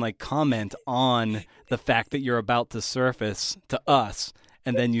you even like comment on the fact that you're about to surface to us.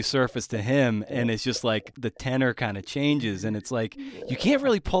 And then you surface to him, and it's just like the tenor kind of changes, and it's like you can't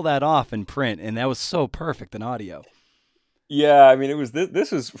really pull that off in print, and that was so perfect in audio. Yeah, I mean, it was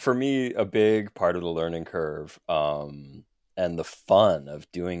this was for me a big part of the learning curve, and the fun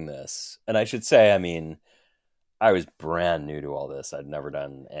of doing this. And I should say, I mean, I was brand new to all this. I'd never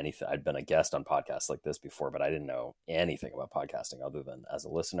done anything. I'd been a guest on podcasts like this before, but I didn't know anything about podcasting other than as a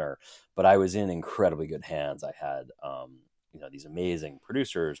listener. But I was in incredibly good hands. I had these amazing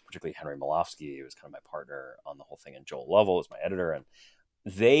producers, particularly Henry Malofsky, who was kind of my partner on the whole thing, and Joel Lovell was my editor, and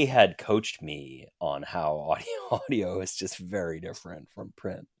they had coached me on how audio is just very different from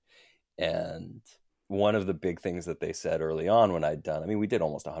print. And one of the big things that they said early on when I'd done, I mean, we did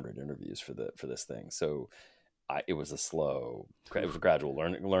almost 100 interviews for this thing, so it was a gradual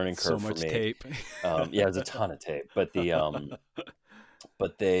learning curve so for much me. Tape. Yeah, it was a ton of tape, but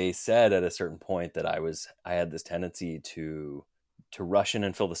but they said at a certain point that I had this tendency to rush in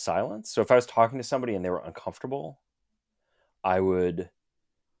and fill the silence. So if I was talking to somebody and they were uncomfortable,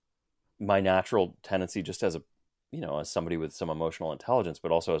 my natural tendency, just as as somebody with some emotional intelligence,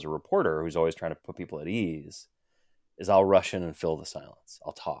 but also as a reporter who's always trying to put people at ease, is I'll rush in and fill the silence.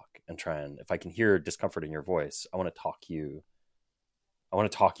 I'll talk and try, and if I can hear discomfort in your voice, I want to talk you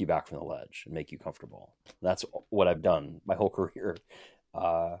back from the ledge and make you comfortable. That's what I've done my whole career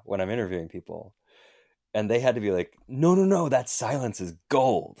when I'm interviewing people. And they had to be like, no, that silence is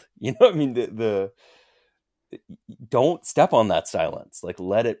gold. You know what I mean? The don't step on that silence. Like,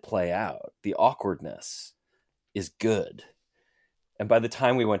 let it play out. The awkwardness is good. And by the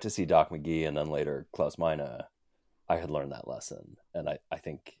time we went to see Doc McGee and then later Klaus Meine, I had learned that lesson. And I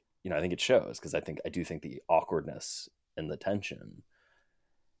think it shows, because I do think the awkwardness and the tension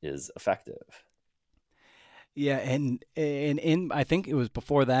is effective. Yeah, and in I think it was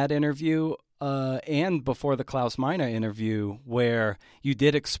before that interview, and before the Klaus Meine interview, where you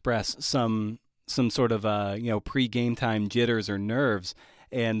did express some sort of pre-game time jitters or nerves,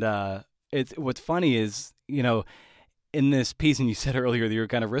 and it's what's funny is in this piece, and you said earlier that you're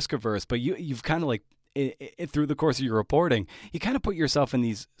kind of risk averse, but you've kind of like through the course of your reporting, you kind of put yourself in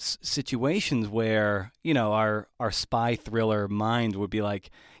these situations where our spy thriller mind would be like,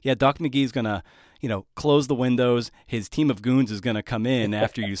 yeah, Doc McGee's gonna close the windows. His team of goons is gonna come in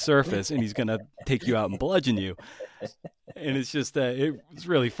after you surface, and he's gonna take you out and bludgeon you. And it's just it was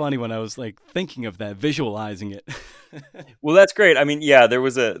really funny when I was like thinking of that, visualizing it. Well, that's great. I mean, yeah,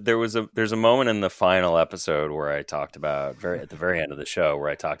 there's a moment in the final episode where I talked about at the very end of the show where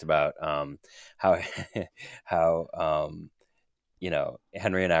I talked about how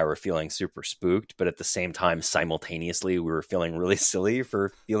Henry and I were feeling super spooked, but at the same time, simultaneously, we were feeling really silly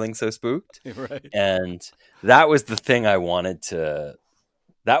for feeling so spooked. Right. And that was the thing I wanted to.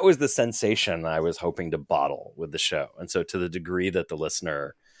 That was the sensation I was hoping to bottle with the show. And so, to the degree that the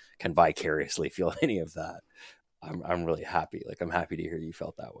listener can vicariously feel any of that, I'm really happy. Like, I'm happy to hear you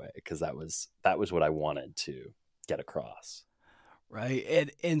felt that way, because that was what I wanted to get across.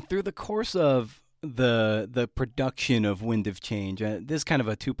 Right. And through the course of the production of Wind of Change, this is kind of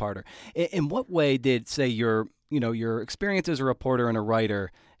a two-parter. In what way did, say, your experience as a reporter and a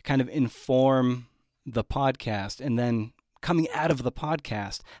writer kind of inform the podcast, and then coming out of the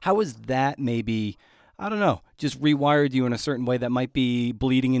podcast, how is that maybe, I don't know, just rewired you in a certain way that might be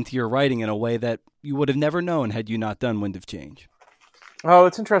bleeding into your writing in a way that you would have never known had you not done Wind of Change? Oh,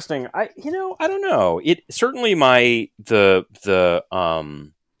 it's interesting. I don't know. It certainly the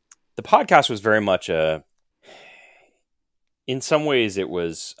podcast was very much in some ways it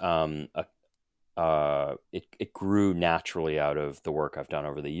was it grew naturally out of the work I've done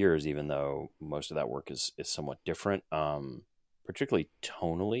over the years, even though most of that work is somewhat different. Particularly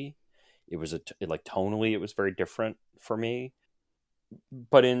tonally, it was tonally it was very different for me.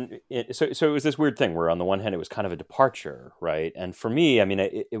 But so it was this weird thing where on the one hand it was kind of a departure, right? And for me, I mean,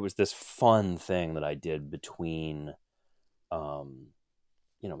 it was this fun thing that I did between,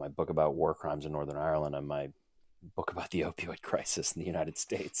 my book about war crimes in Northern Ireland and my book about the opioid crisis in the United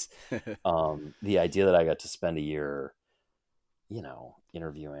States. The idea that I got to spend a year,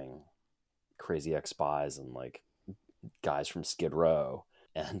 interviewing crazy ex-spies and like guys from Skid Row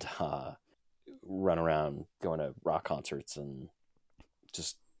and run around going to rock concerts and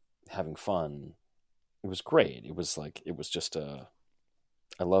just having fun. It was great. It was just I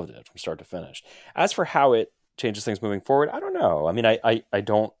loved it from start to finish. As for how it changes things moving forward, I don't know. I mean, I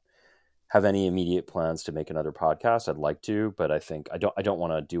don't have any immediate plans to make another podcast. I'd like to, but I think I don't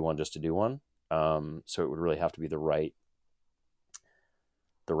want to do one just to do one. So it would really have to be the right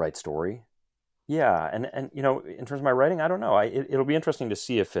story. Yeah. And in terms of my writing, I don't know. It'll be interesting to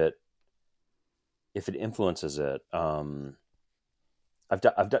see if it influences it. I've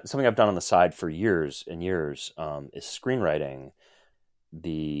done something I've done on the side for years and years, is screenwriting.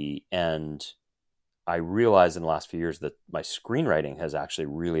 And I realized in the last few years that my screenwriting has actually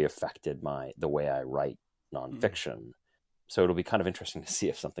really affected the way I write nonfiction. So it'll be kind of interesting to see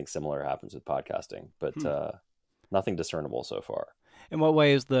if something similar happens with podcasting, but nothing discernible so far. In what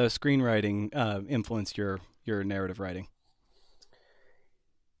way has the screenwriting influenced your narrative writing?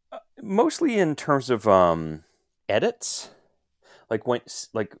 Mostly in terms of edits, like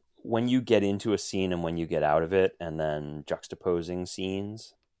when you get into a scene and when you get out of it, and then juxtaposing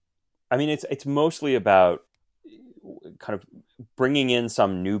scenes. I mean, it's mostly about kind of bringing in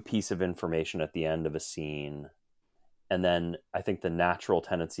some new piece of information at the end of a scene. And then I think the natural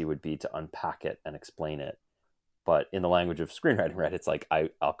tendency would be to unpack it and explain it. But in the language of screenwriting, right, it's like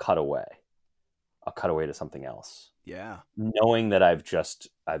I'll cut away. I'll cut away to something else. Yeah. Knowing that I've just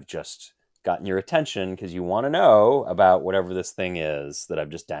gotten your attention because you want to know about whatever this thing is that I've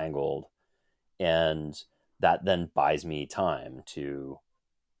just dangled. And that then buys me time to,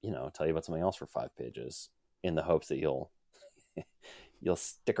 tell you about something else for 5 pages in the hopes that you'll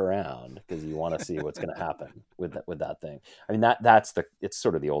stick around because you want to see what's going to happen with that thing. I mean, it's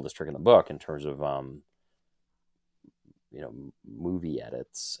sort of the oldest trick in the book in terms of, movie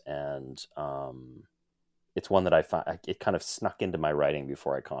edits. And it's one that I find it kind of snuck into my writing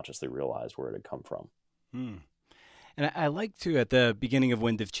before I consciously realized where it had come from. And I like to, at the beginning of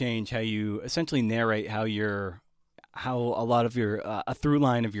Wind of Change, how you essentially narrate how a lot of your a through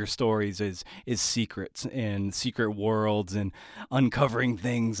line of your stories is secrets and secret worlds and uncovering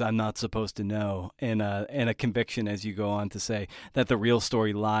things I'm not supposed to know, and a conviction, as you go on to say, that the real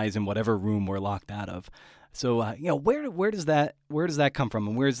story lies in whatever room we're locked out of. So where does that come from,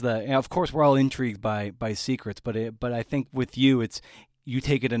 and where's of course we're all intrigued by secrets, but I think with you you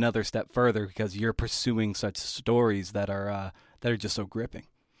take it another step further because you're pursuing such stories that are just so gripping.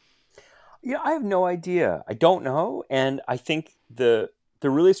 Yeah, I have no idea. I don't know, and I think the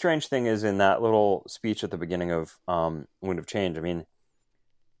really strange thing is in that little speech at the beginning of Wind of Change. I mean,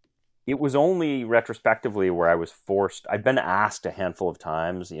 it was only retrospectively where I was forced. I'd been asked a handful of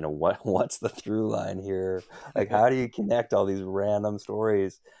times, what's the through line here? Like, how do you connect all these random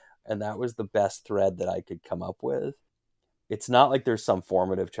stories? And that was the best thread that I could come up with. It's not like there's some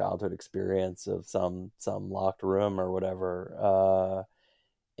formative childhood experience of some locked room or whatever,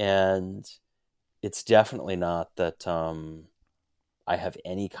 and it's definitely not that I have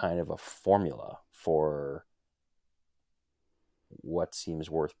any kind of a formula for what seems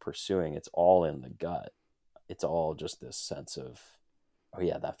worth pursuing. It's all in the gut. It's all just this sense of, oh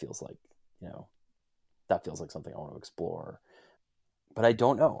yeah, that feels like something I want to explore. But I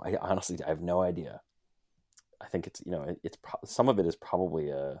don't know. I honestly, I have no idea. I think it's, some of it is probably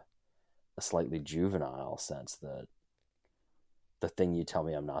a slightly juvenile sense that the thing you tell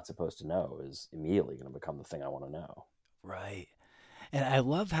me I'm not supposed to know is immediately going to become the thing I want to know. Right. And I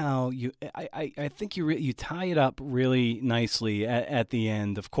love how I think you tie it up really nicely at the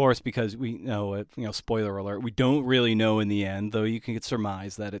end, of course, because we know it, spoiler alert, we don't really know in the end, though you can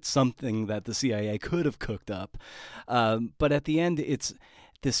surmise that it's something that the CIA could have cooked up. But at the end, it's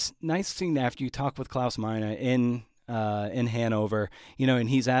this nice scene after you talk with Klaus Meine in Hanover, and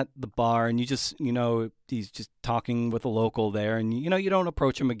he's at the bar, and you just, he's just talking with a local there, and you don't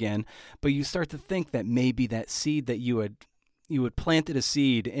approach him again, but you start to think that maybe that seed that you had planted a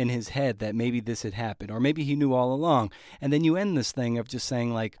seed in his head that maybe this had happened, or maybe he knew all along. And then you end this thing of just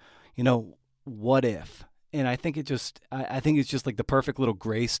saying like, what if? And I think I think it's just like the perfect little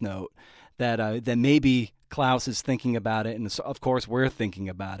grace note that maybe Klaus is thinking about it, and of course we're thinking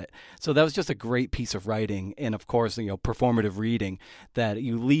about it. So that was just a great piece of writing, and of course performative reading, that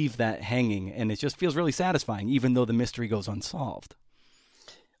you leave that hanging, and it just feels really satisfying, even though the mystery goes unsolved.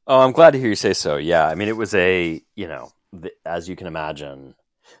 Oh, I'm glad to hear you say so. Yeah, I mean, it was as you can imagine.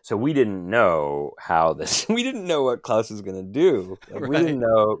 So we didn't know we didn't know what Klaus was going to do. Like, right. We didn't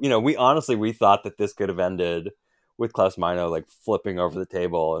know, we thought that this could have ended with Klaus Meine, like flipping over the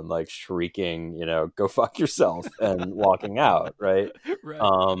table and like shrieking, go fuck yourself and walking out. Right.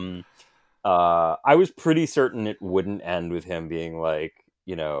 Right. I was pretty certain it wouldn't end with him being like,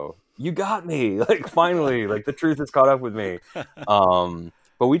 you got me, like, finally, like the truth has caught up with me.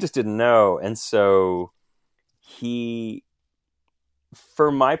 But we just didn't know. And so he,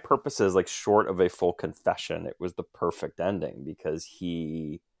 for my purposes, like short of a full confession, it was the perfect ending because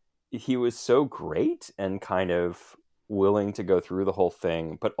he was so great and kind of willing to go through the whole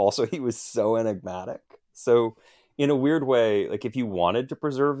thing, but also he was so enigmatic. So in a weird way, like if you wanted to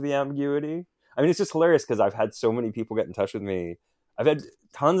preserve the ambiguity, I mean, it's just hilarious because I've had so many people get in touch with me. I've had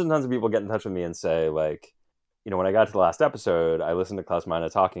tons and tons of people get in touch with me and say like, when I got to the last episode, I listened to Klaus Meine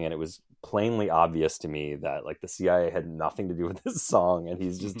talking, and it was plainly obvious to me that like the CIA had nothing to do with this song, and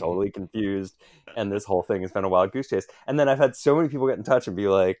he's just totally confused, and this whole thing has been a wild goose chase. And then I've had so many people get in touch and be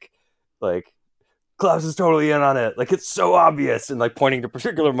like Klaus is totally in on it, like it's so obvious, and like pointing to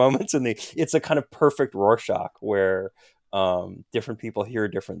particular moments in it's a kind of perfect Rorschach where different people hear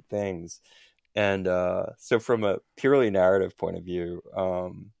different things, and so from a purely narrative point of view,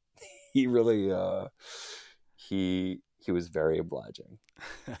 he really. He was very obliging.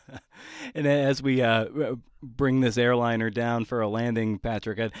 And as we bring this airliner down for a landing,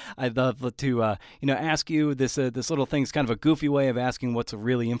 Patrick, I'd love to ask you this little thing. It's kind of a goofy way of asking what's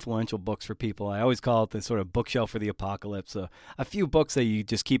really influential books for people. I always call it the sort of bookshelf for the apocalypse. A few books that you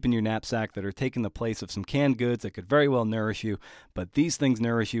just keep in your knapsack that are taking the place of some canned goods that could very well nourish you, but these things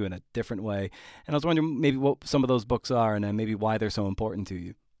nourish you in a different way. And I was wondering maybe what some of those books are, and maybe why they're so important to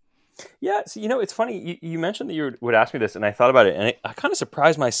you. Yeah, so it's funny. You mentioned that you would ask me this, and I thought about it, and I kind of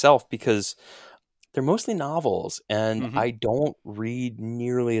surprised myself because they're mostly novels, and I don't read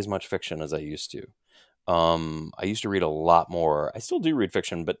nearly as much fiction as I used to. I used to read a lot more. I still do read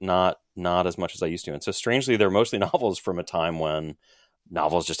fiction, but not as much as I used to. And so, strangely, they're mostly novels from a time when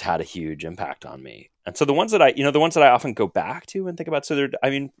novels just had a huge impact on me. And so, the ones that I often go back to and think about. So,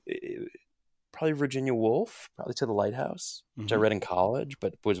 probably Virginia Woolf, probably To the Lighthouse, which I read in college,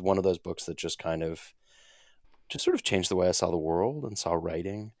 but was one of those books that just kind of just sort of changed the way I saw the world and saw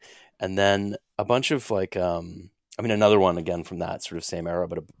writing. And then a bunch of like, another one again from that sort of same era,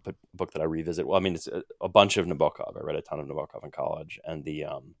 but a book that I revisit. Well, it's a bunch of Nabokov. I read a ton of Nabokov in college, and I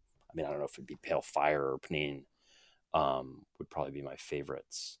don't know if it'd be Pale Fire or Pnin, would probably be my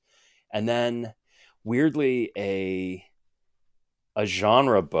favorites. And then weirdly a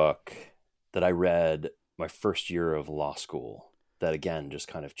genre book that I read my first year of law school that again just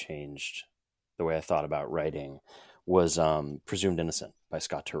kind of changed the way I thought about writing was Presumed Innocent by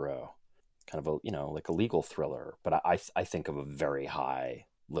Scott Turow. Kind of a, like a legal thriller, but I think of a very high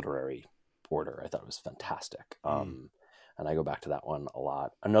literary order. I thought it was fantastic. And I go back to that one a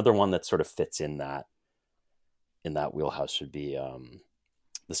lot. Another one that sort of fits in that wheelhouse would be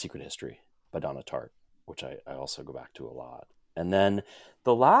The Secret History by Donna Tartt, which I also go back to a lot. And then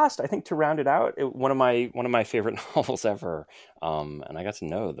the last, I think, to round it out, one of my favorite novels ever, and I got to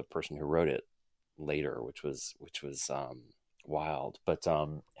know the person who wrote it later, which was wild. But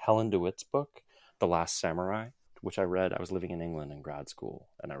Helen DeWitt's book, The Last Samurai, which I read. I was living in England in grad school,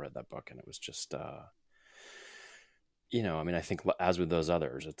 and I read that book, and it was just, I think as with those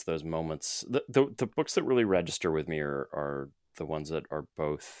others, it's those moments. The books that really register with me are the ones that are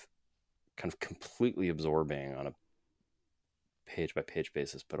both kind of completely absorbing on a page by page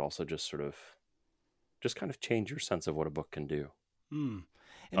basis, but also just sort of kind of change your sense of what a book can do. And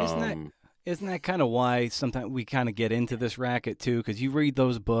isn't that kind of why sometimes we kind of get into this racket too? Because you read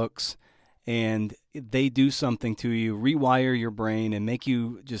those books and they do something to you, rewire your brain and make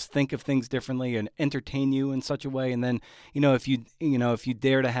you just think of things differently and entertain you in such a way. And then, if you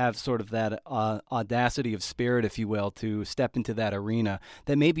dare to have sort of that audacity of spirit, if you will, to step into that arena,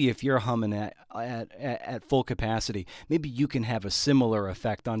 that maybe if you're humming at full capacity, maybe you can have a similar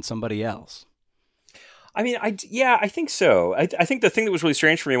effect on somebody else. I mean, I think so. I think the thing that was really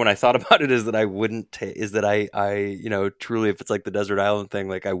strange for me when I thought about it is that I wouldn't, is that I truly, if it's like the desert island thing,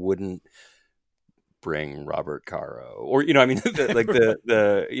 like I wouldn't bring Robert Caro or, the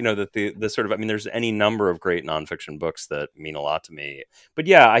sort of, there's any number of great nonfiction books that mean a lot to me, but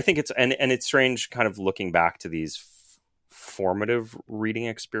yeah, I think it's, and it's strange kind of looking back to these formative reading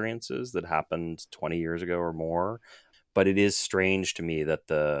experiences that happened 20 years ago or more. But it is strange to me that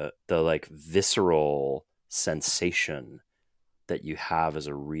the like visceral sensation that you have as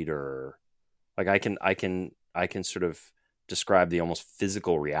a reader, like I can sort of describe the almost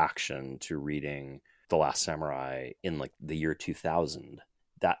physical reaction to reading The Last Samurai in like the year 2000.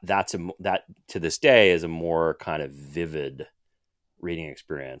 That to this day is a more kind of vivid reading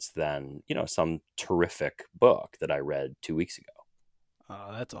experience than some terrific book that I read 2 weeks ago.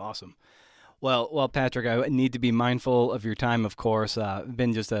 Oh, that's awesome. Well, Patrick, I need to be mindful of your time, of course. I've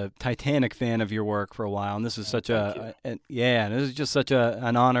been just a titanic fan of your work for a while, and this is such this is just such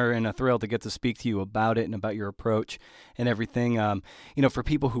an honor and a thrill to get to speak to you about it and about your approach and everything. For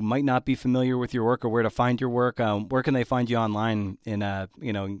people who might not be familiar with your work or where to find your work, where can they find you online and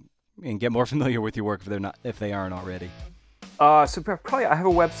and get more familiar with your work if they aren't already? So probably I have a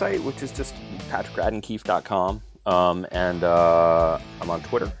website which is just patrickraddenkeefe.com, and I'm on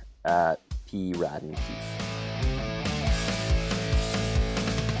Twitter at P. Radden Keefe.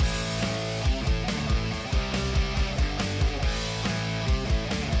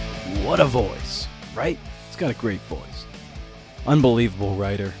 What a voice, right? He's got a great voice. Unbelievable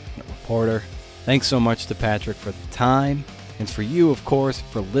writer and reporter. Thanks so much to Patrick for the time, and for you, of course,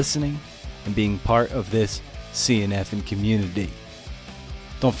 for listening and being part of this CNF community.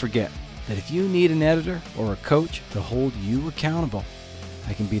 Don't forget that if you need an editor or a coach to hold you accountable,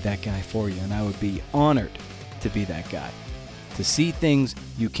 I can be that guy for you, and I would be honored to be that guy, to see things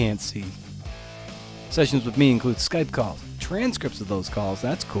you can't see. Sessions with me include Skype calls, transcripts of those calls,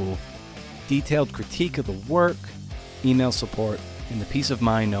 that's cool, detailed critique of the work, email support, and the peace of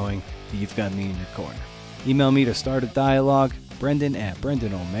mind knowing that you've got me in your corner. Email me to start a dialogue,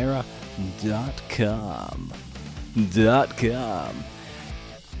 brendan@brendano'mara.com.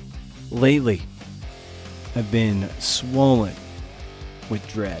 Lately, I've been swollen with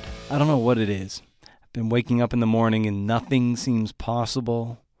dread. I don't know what it is. I've been waking up in the morning and nothing seems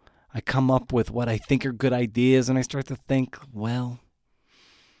possible. I come up with what I think are good ideas and I start to think, well,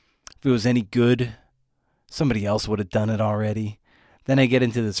 if it was any good, somebody else would have done it already. Then I get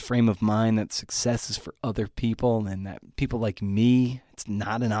into this frame of mind that success is for other people and that people like me, it's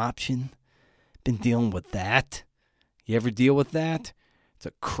not an option. Been dealing with that. You ever deal with that? It's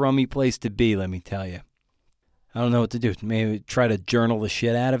a crummy place to be, let me tell you. I don't know what to do. Maybe try to journal the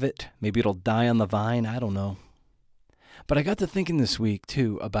shit out of it. Maybe it'll die on the vine. I don't know. But I got to thinking this week,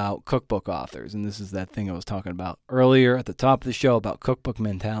 too, about cookbook authors. And this is that thing I was talking about earlier at the top of the show about cookbook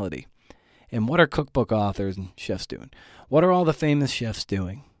mentality. And what are cookbook authors and chefs doing? What are all the famous chefs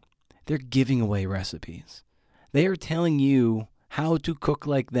doing? They're giving away recipes. They are telling you how to cook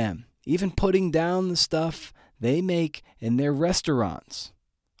like them. Even putting down the stuff they make in their restaurants.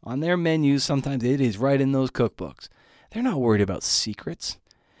 On their menus, sometimes it is right in those cookbooks. They're not worried about secrets.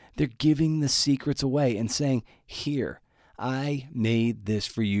 They're giving the secrets away and saying, here, I made this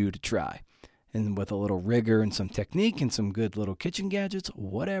for you to try. And with a little rigor and some technique and some good little kitchen gadgets,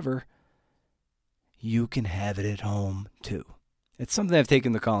 whatever, you can have it at home too. It's something I've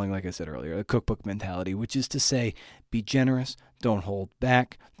taken to calling, like I said earlier, a cookbook mentality, which is to say, be generous, don't hold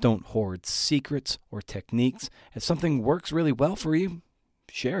back, don't hoard secrets or techniques. If something works really well for you,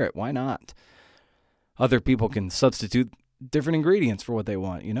 share it. Why not? Other people can substitute different ingredients for what they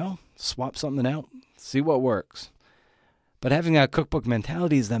want, Swap something out, see what works. But having that cookbook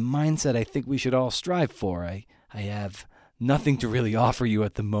mentality is the mindset I think we should all strive for. I have nothing to really offer you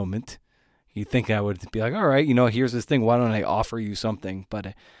at the moment. You think I would be like, all right, here's this thing. Why don't I offer you something?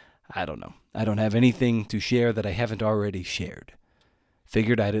 But I don't know. I don't have anything to share that I haven't already shared.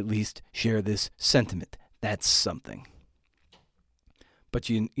 Figured I'd at least share this sentiment. That's something. But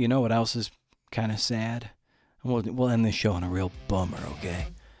you know what else is kind of sad? We'll end this show on a real bummer, okay?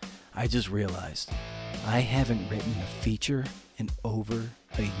 I just realized I haven't written a feature in over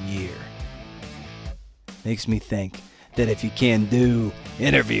a year. Makes me think that if you can do,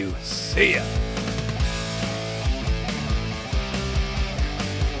 interview. See ya.